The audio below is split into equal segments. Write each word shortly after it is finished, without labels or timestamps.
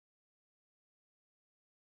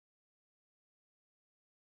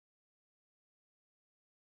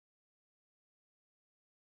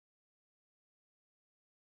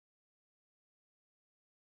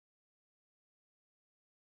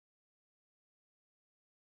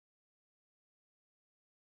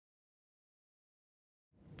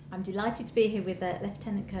I'm delighted to be here with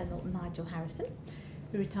Lieutenant Colonel Nigel Harrison,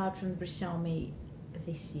 who retired from the British Army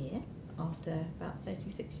this year after about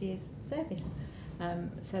 36 years service,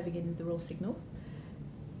 serving in the Royal Signal.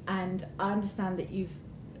 And I understand that you've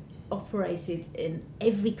operated in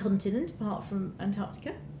every continent apart from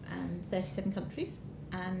Antarctica and 37 countries,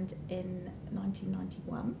 and in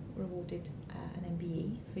 1991 were awarded an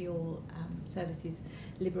MBE for your services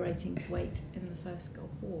liberating Kuwait in the First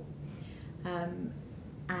Gulf War.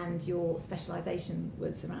 And your specialisation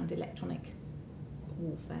was around electronic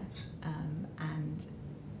warfare and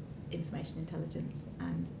information intelligence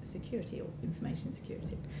and security, or information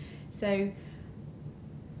security. So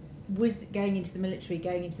was going into the military,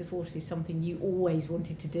 going into the forces, something you always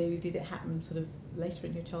wanted to do? Did it happen sort of later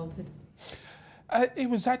in your childhood? It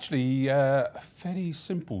was actually a fairly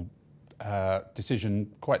simple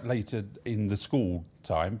decision quite later in the school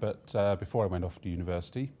time, but before I went off to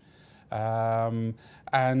university.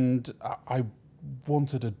 And I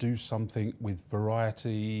wanted to do something with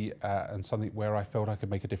variety and something where I felt I could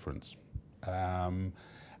make a difference. And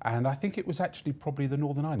I think it was actually probably the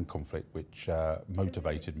Northern Ireland conflict which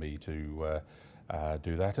motivated me to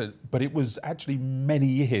do that. But it was actually many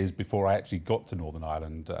years before I actually got to Northern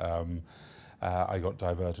Ireland. I got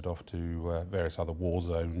diverted off to various other war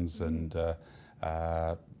zones and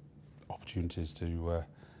opportunities to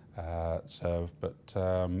serve, but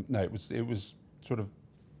no, it was sort of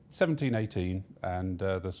 17, 18, and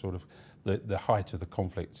the sort of the height of the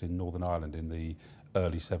conflicts in Northern Ireland in the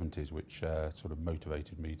early 70s, which sort of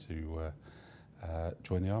motivated me to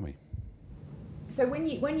join the army. So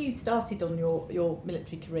when you started on your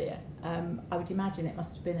military career, I would imagine it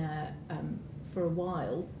must have been for a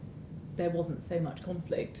while there wasn't so much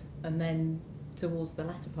conflict, and then towards the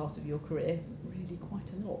latter part of your career, really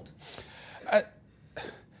quite a lot.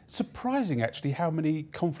 Surprising, actually, how many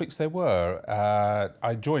conflicts there were.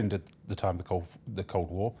 I joined at the time of the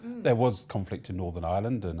Cold War. There was conflict in Northern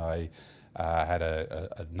Ireland, and I had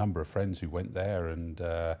a number of friends who went there and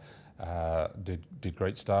did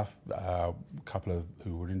great stuff. A couple of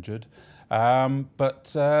who were injured,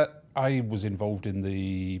 but I was involved in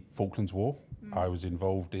the Falklands War. I was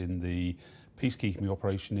involved in the peacekeeping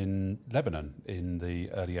operation in Lebanon in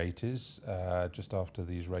the early 80s, just after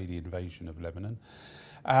the Israeli invasion of Lebanon.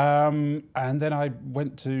 And then I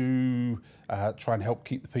went to try and help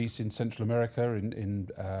keep the peace in Central America, in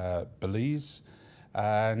Belize,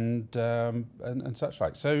 and such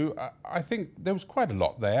like. So I think there was quite a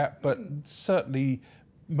lot there, but certainly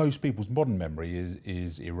most people's modern memory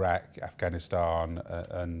is Iraq, Afghanistan,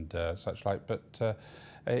 and such like. But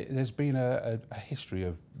there's been a history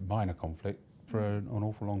of minor conflict for an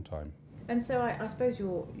awful long time. And so I suppose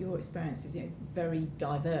your experience is very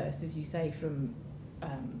diverse, as you say, from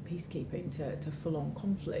peacekeeping to full-on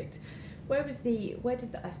conflict. What was the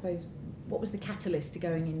catalyst to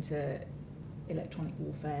going into electronic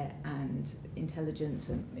warfare and intelligence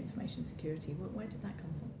and information security? Where did that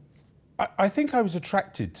come from? I think I was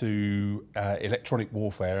attracted to electronic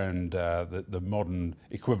warfare and the modern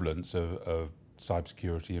equivalents of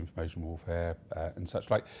cybersecurity, information warfare, and such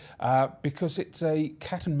like, because it's a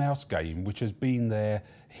cat and mouse game which has been there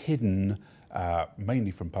hidden mainly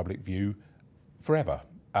from public view forever.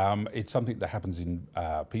 It's something that happens in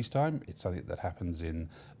peacetime. It's something that happens in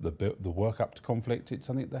the work up to conflict. It's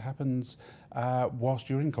something that happens whilst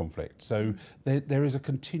you're in conflict. So there is a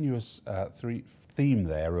continuous theme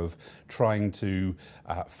there of trying to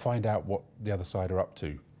find out what the other side are up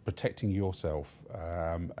to, protecting yourself,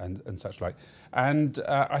 and such like. And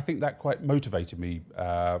I think that quite motivated me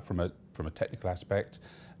from a technical aspect,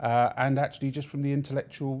 and actually just from the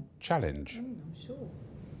intellectual challenge. I'm sure.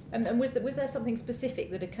 And was there something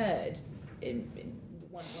specific that occurred in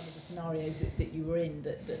one of the scenarios that you were in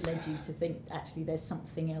that led you to think, actually, there's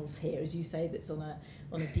something else here, as you say, that's on a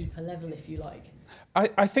deeper level, if you like?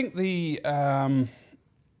 I think it's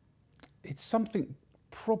something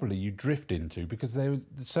probably you drift into, because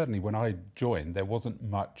certainly when I joined, there wasn't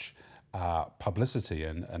much publicity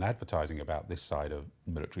and advertising about this side of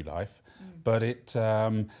military life, but it's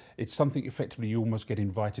something effectively you almost get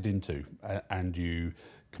invited into, and you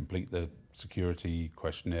complete the security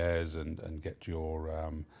questionnaires and get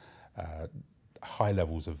your high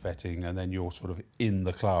levels of vetting, and then you're sort of in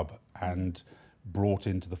the club and brought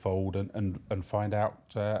into the fold and find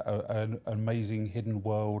out an amazing hidden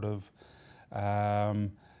world of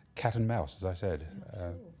cat and mouse, as I said.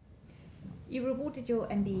 Sure. You were awarded your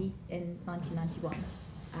MBE in 1991,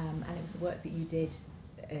 and it was the work that you did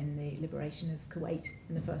in the liberation of Kuwait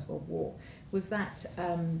in the First World War. Was that,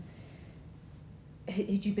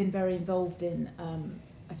 had you been very involved in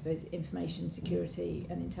I suppose, information security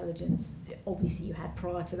and intelligence, obviously you had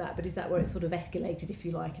prior to that, but is that where it sort of escalated, if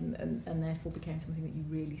you like, and therefore became something that you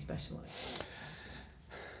really specialise?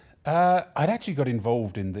 I'd actually got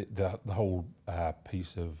involved in the whole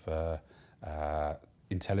piece of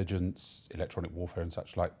intelligence, electronic warfare and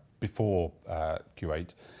such like before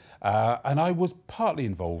Kuwait. And I was partly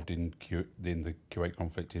involved in the Kuwait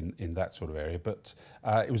conflict in that sort of area, but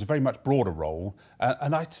it was a very much broader role.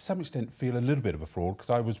 And I, to some extent, feel a little bit of a fraud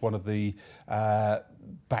because I was one of the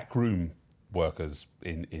backroom workers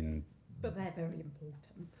in. But they're very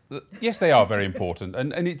important. Yes, they are very important,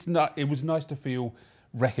 and it's not. It was nice to feel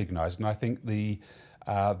recognised, and I think the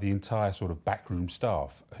entire sort of backroom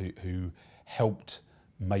staff who helped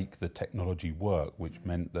make the technology work, which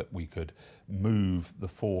meant that we could move the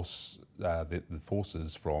forces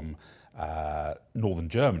from northern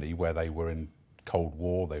Germany, where they were in Cold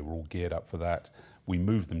War, they were all geared up for that. We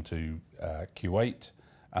moved them to Kuwait,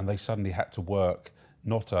 and they suddenly had to work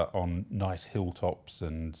not on nice hilltops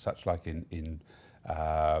and such like in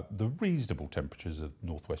the reasonable temperatures of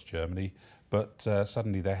northwest Germany, but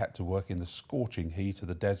suddenly they had to work in the scorching heat of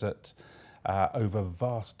the desert, over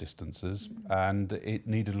vast distances, and it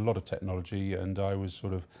needed a lot of technology, and I was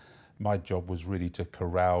my job was really to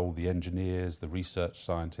corral the engineers, the research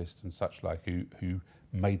scientists and such like who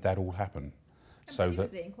made that all happen. And so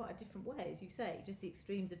presumably in quite a different way, as you say, just the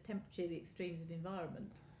extremes of temperature, the extremes of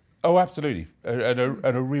environment. Oh, absolutely, and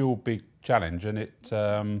a real big challenge, and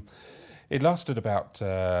it lasted about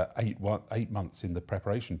 8 months in the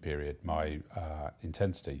preparation period, my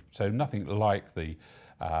intensity. So nothing like the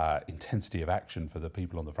intensity of action for the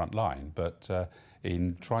people on the front line, but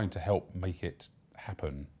in trying to help make it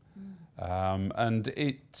happen. And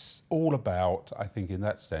it's all about, I think in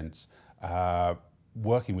that sense,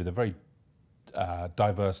 working with a very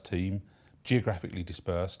diverse team, geographically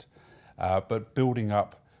dispersed, but building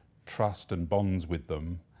up trust and bonds with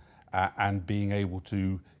them and being able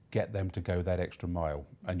to get them to go that extra mile.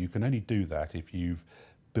 And you can only do that if you've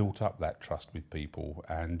built up that trust with people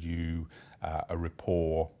and you a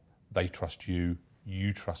rapport. They trust you,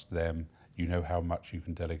 you trust them, you know how much you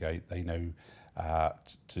can delegate, they know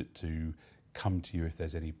to come to you if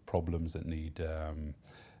there's any problems that need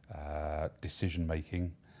decision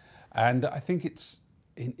making. And I think it's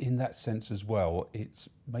in that sense as well, it's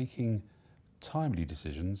making timely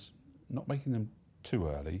decisions, not making them too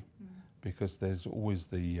early, because there's always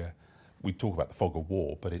we talk about the fog of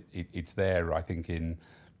war, but it's there, I think, in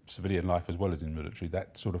civilian life as well as in military,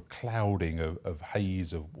 that sort of clouding of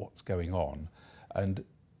haze of what's going on, and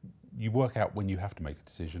you work out when you have to make a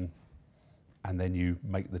decision, and then you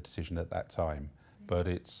make the decision at that time. But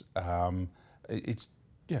it's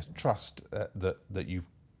yes, trust that you've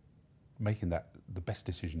making that the best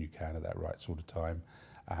decision you can at that right sort of time,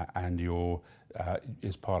 and you're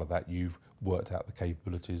as part of that you've worked out the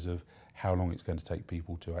capabilities of how long it's going to take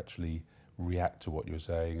people to actually react to what you're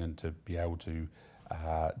saying and to be able to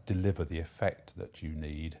deliver the effect that you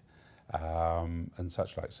need, and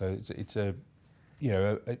such like. So it's a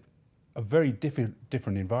very different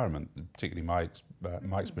environment. Particularly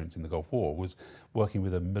my experience in the Gulf War was working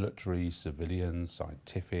with a military, civilian,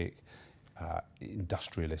 scientific,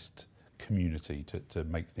 industrialist community to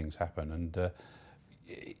make things happen, and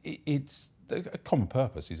it's a common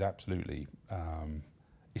purpose is absolutely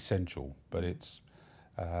essential. But it's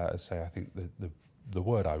as I say, I think the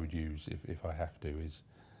word I would use if I have to is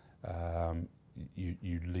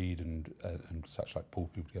you lead and such like pull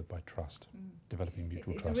people together by trust, developing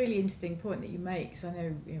mutual trust. It's a really interesting point that you make, because I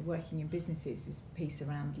know, working in businesses is a piece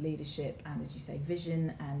around leadership and, as you say,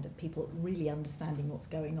 vision and people really understanding what's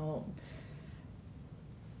going on.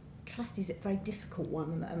 Trust is a very difficult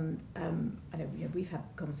one, and I know, we've had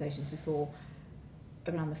conversations before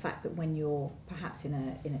around the fact that when you're perhaps in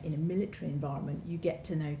a military environment, you get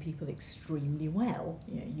to know people extremely well.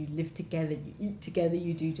 You live together, you eat together,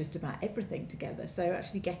 you do just about everything together. So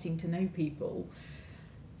actually getting to know people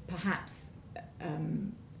perhaps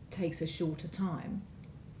takes a shorter time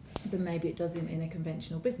than maybe it does in a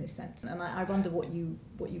conventional business sense. And I wonder what you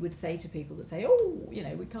would say to people that say,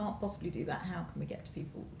 we can't possibly do that. How can we get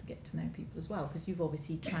to know people as well? Because you've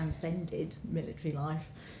obviously transcended military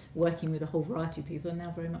life, working with a whole variety of people, and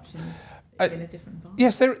now very much in a different environment.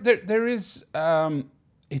 Yes, there is.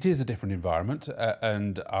 It is a different environment,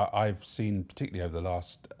 and I've seen, particularly over the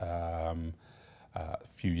last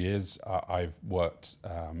few years, I've worked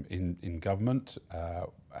in government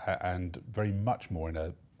and very much more in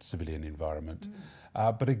a civilian environment.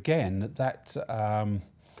 But again, that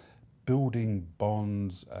building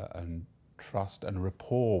bonds and trust and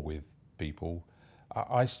rapport with people,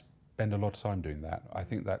 I spend a lot of time doing that. I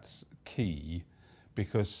think that's key,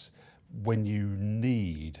 because when you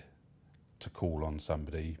need to call on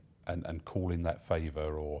somebody and call in that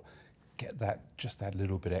favour or get just that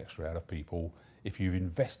little bit extra out of people, if you've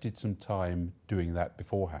invested some time doing that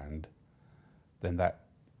beforehand, then that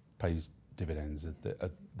pays dividends at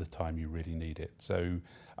the time you really need it. So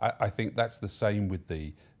I think that's the same with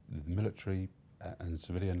the military and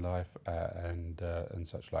civilian life and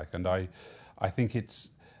such like. And I think it's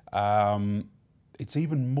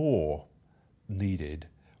even more needed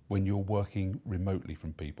when you're working remotely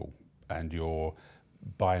from people and you're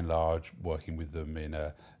by and large working with them in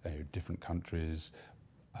different countries,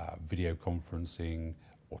 video conferencing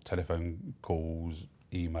or telephone calls,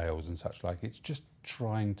 emails and such like. It's just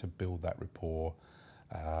trying to build that rapport,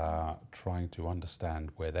 trying to understand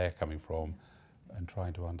where they're coming from and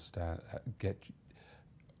trying to understand, get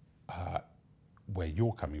where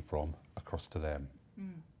you're coming from across to them.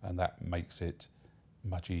 And that makes it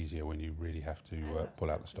much easier when you really have to pull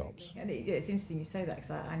out the stops. And it's interesting you say that, because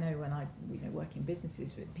I know when I work in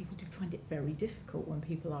businesses, people do find it very difficult when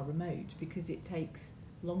people are remote because it takes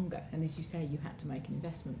longer. And as you say, you had to make an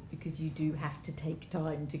investment because you do have to take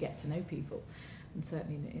time to get to know people. And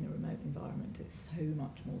certainly in a remote environment, it's so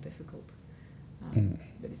much more difficult.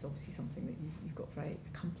 But it's obviously something that you've got very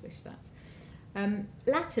accomplished at.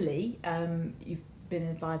 Latterly, you've been an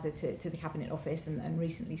advisor to the Cabinet Office and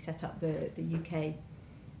recently set up the UK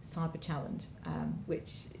Cyber Challenge,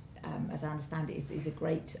 which, as I understand it, is a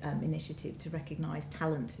great initiative to recognise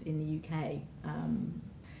talent in the UK,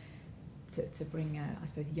 to bring, I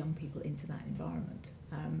suppose, young people into that environment.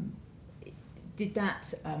 Did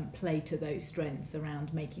that play to those strengths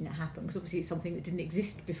around making it happen? Because obviously it's something that didn't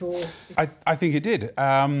exist before. I think it did.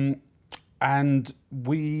 And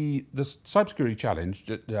the Cybersecurity Challenge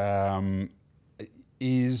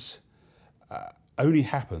only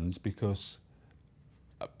happens because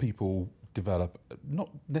people develop, not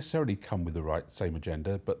necessarily come with the same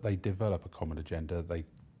agenda, but they develop a common agenda. They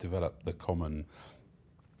develop the common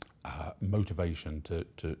motivation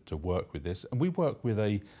to work with this. And we work with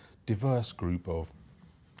a diverse group of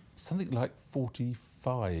something like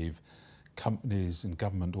 45 companies and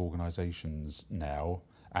government organisations now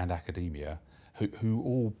and academia who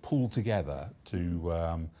all pull together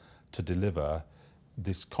to deliver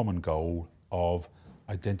this common goal of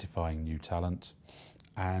identifying new talent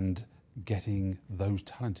and getting those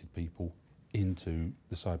talented people into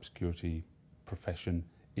the cybersecurity profession,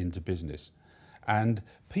 into business. And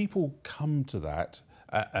people come to that,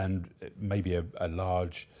 and maybe a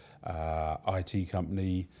large IT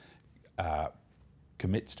company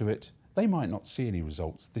commits to it. They might not see any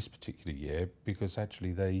results this particular year because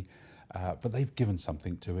actually but they've given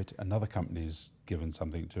something to it. Another company's given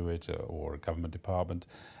something to it, or a government department,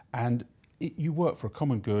 and you work for a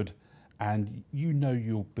common good, and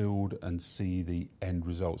you'll build and see the end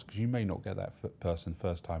results, because you may not get that person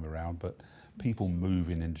first time around, but people move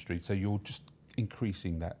in industry, so you're just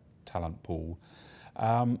increasing that talent pool,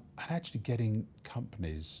 and actually getting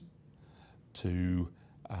companies to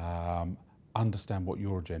understand what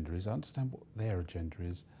your agenda is, understand what their agenda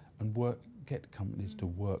is, and get companies to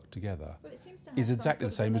work together. But it seems to have is exactly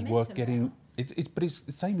the same as but it's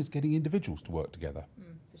the same as getting individuals to work together.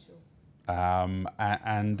 For sure.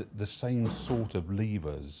 And the same sort of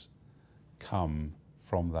levers come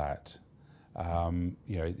from that.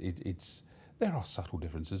 There are subtle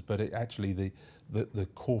differences, but actually the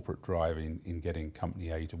corporate drive in getting company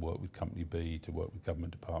A to work with company B, to work with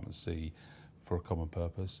government department C for a common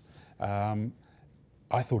purpose.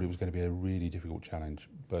 I thought it was going to be a really difficult challenge,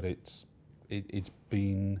 but it's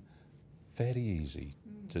been fairly easy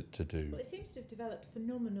to do. Well, it seems to have developed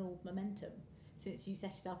phenomenal momentum since you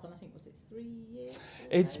set it up, and I think, was it 3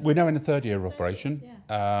 years? We're now in the third year of operation.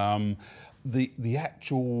 Yeah. The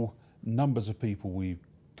actual numbers of people we've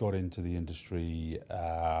got into the industry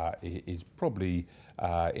is probably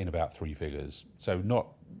in about 3 figures, so not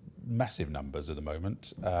massive numbers at the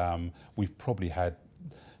moment. We've probably had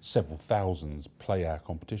several thousands play our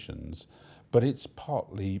competitions, but it's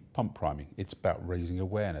partly pump priming. It's about raising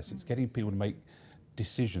awareness. It's getting people to make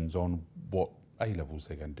decisions on what A-levels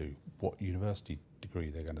they're going to do, what university degree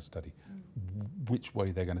they're going to study, which way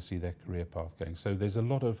they're going to see their career path going. So there's a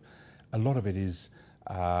lot of it is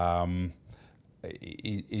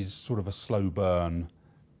sort of a slow burn,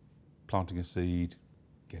 planting a seed,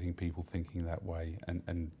 getting people thinking that way,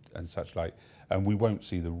 and such like. And we won't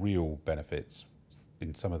see the real benefits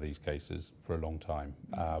in some of these cases for a long time.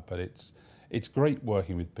 But it's great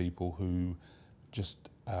working with people who just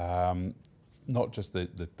not just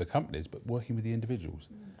the companies, but working with the individuals,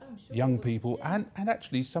 I'm sure. young people, and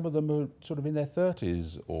actually some of them are sort of in their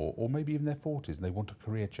 30s or maybe even their 40s, and they want a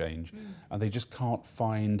career change, and they just can't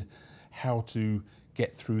find how to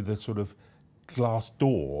get through the sort of glass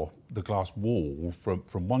door, the glass wall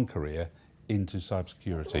from one career into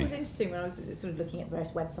cybersecurity. What was interesting when I was sort of looking at various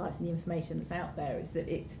websites and the information that's out there is that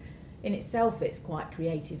it's, in itself, it's quite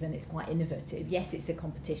creative and it's quite innovative. Yes, it's a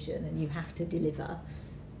competition and you have to deliver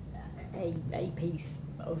a piece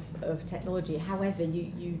of technology. However,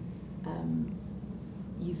 you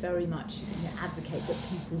very much advocate that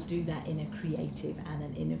people do that in a creative and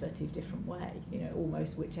an innovative, different way.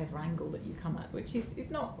 Almost whichever angle that you come at, which is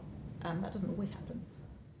not that doesn't always happen.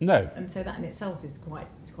 No. And so that in itself is quite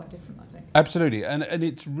different, I think. Absolutely, and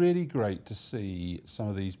it's really great to see some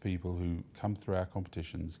of these people who come through our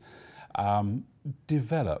competitions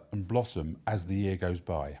develop and blossom as the year goes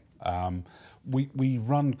by. We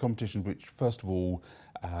run competitions which, first of all,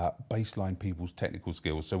 baseline people's technical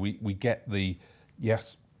skills. So we get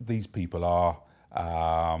yes, these people are,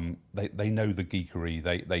 they know the geekery,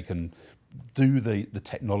 they can do the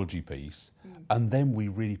technology piece, and then we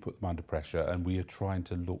really put them under pressure, and we are trying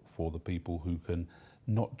to look for the people who can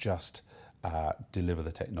not just deliver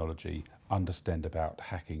the technology, understand about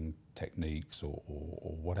hacking techniques or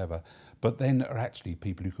whatever, but then are actually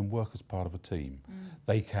people who can work as part of a team.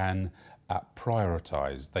 They can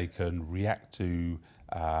prioritise, they can react to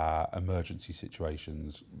emergency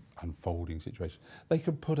situations, unfolding situations. They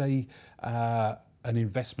can put an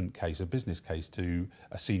investment case, a business case to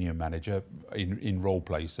a senior manager in role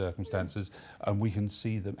play circumstances, and we can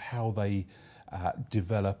see them how they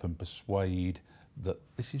develop and persuade that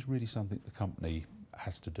this is really something the company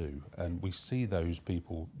has to do, and we see those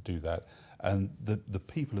people do that, and the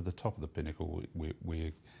people at the top of the pinnacle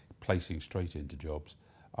we're placing straight into jobs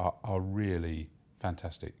are really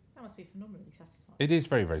fantastic. That must be phenomenally satisfying. It is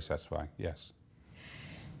very, very satisfying, yes.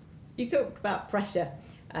 You talk about pressure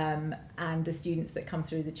and the students that come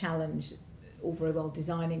through the challenge, all very well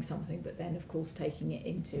designing something, but then of course taking it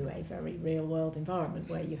into a very real world environment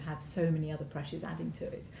where you have so many other pressures adding to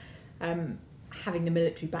it. Having the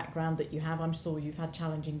military background that you have, I'm sure you've had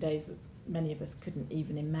challenging days that many of us couldn't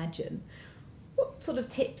even imagine. What sort of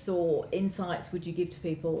tips or insights would you give to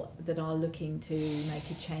people that are looking to make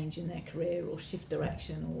a change in their career or shift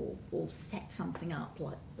direction or set something up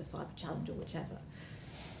like the cyber challenge or whichever,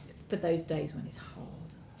 for those days when it's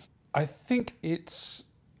hard? I think it's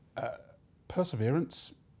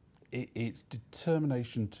perseverance, it's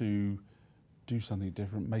determination to do something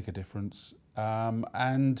different, make a difference,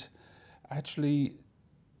 and actually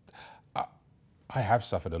I have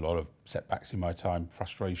suffered a lot of setbacks in my time,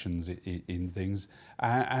 frustrations in things,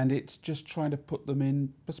 and it's just trying to put them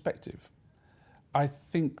in perspective. I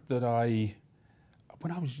think that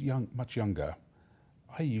when I was much younger,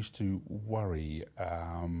 I used to worry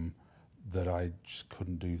that I just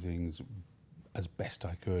couldn't do things as best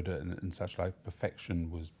I could, and such like.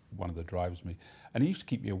 Perfection was one of the drivers of me, and it used to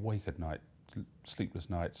keep me awake at night, sleepless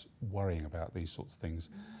nights, worrying about these sorts of things.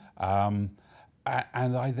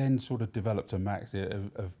 And I then sort of developed a max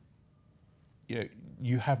of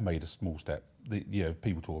you have made a small step.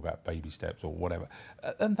 People talk about baby steps or whatever,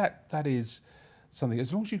 and that is something.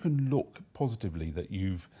 As long as you can look positively that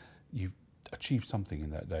you've achieved something in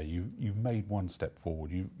that day, you've made one step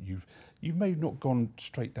forward. You've maybe not gone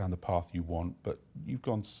straight down the path you want, but you've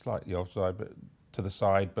gone slightly offside, but to the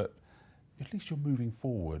side. But at least you're moving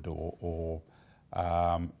forward, or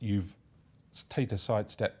you've taken a side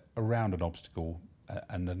step around an obstacle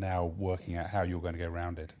and are now working out how you're going to go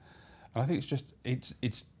around it. And I think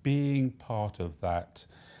it's being part of that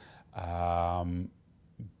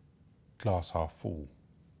glass half full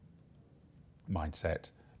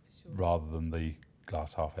mindset, rather than the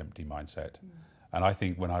glass half empty mindset. And I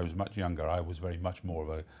think when I was much younger, I was very much more of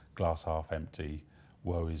a glass half empty,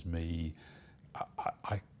 woe is me.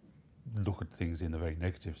 I look at things in the very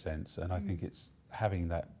negative sense, and I think it's having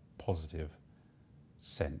that positive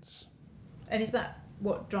sense. And is that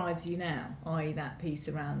what drives you now, i.e. that piece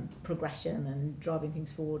around progression and driving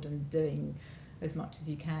things forward and doing as much as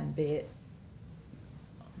you can, be it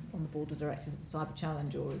on the board of directors of the Cyber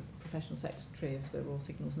Challenge or as professional secretary of the Royal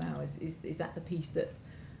Signals now? Is that the piece that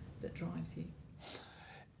drives you?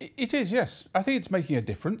 It is, yes. I think it's making a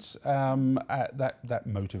difference. That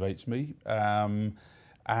motivates me.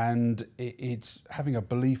 And it's having a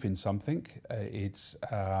belief in something. It's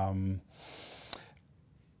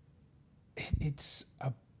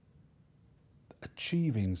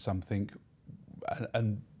achieving something,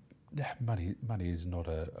 and money is not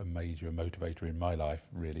a major motivator in my life,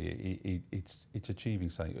 really. It's achieving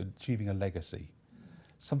something, achieving a legacy.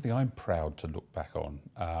 something I'm proud to look back on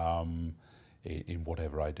in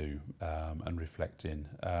whatever I do and reflect in,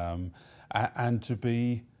 and to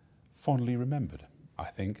be fondly remembered, I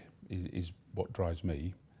think, is what drives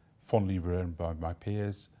me. Fondly remembered by my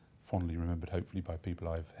peers, fondly remembered hopefully by people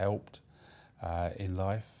I've helped in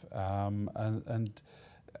life, and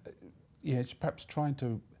yeah, it's perhaps trying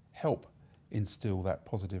to help instill that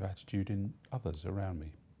positive attitude in others around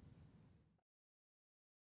me.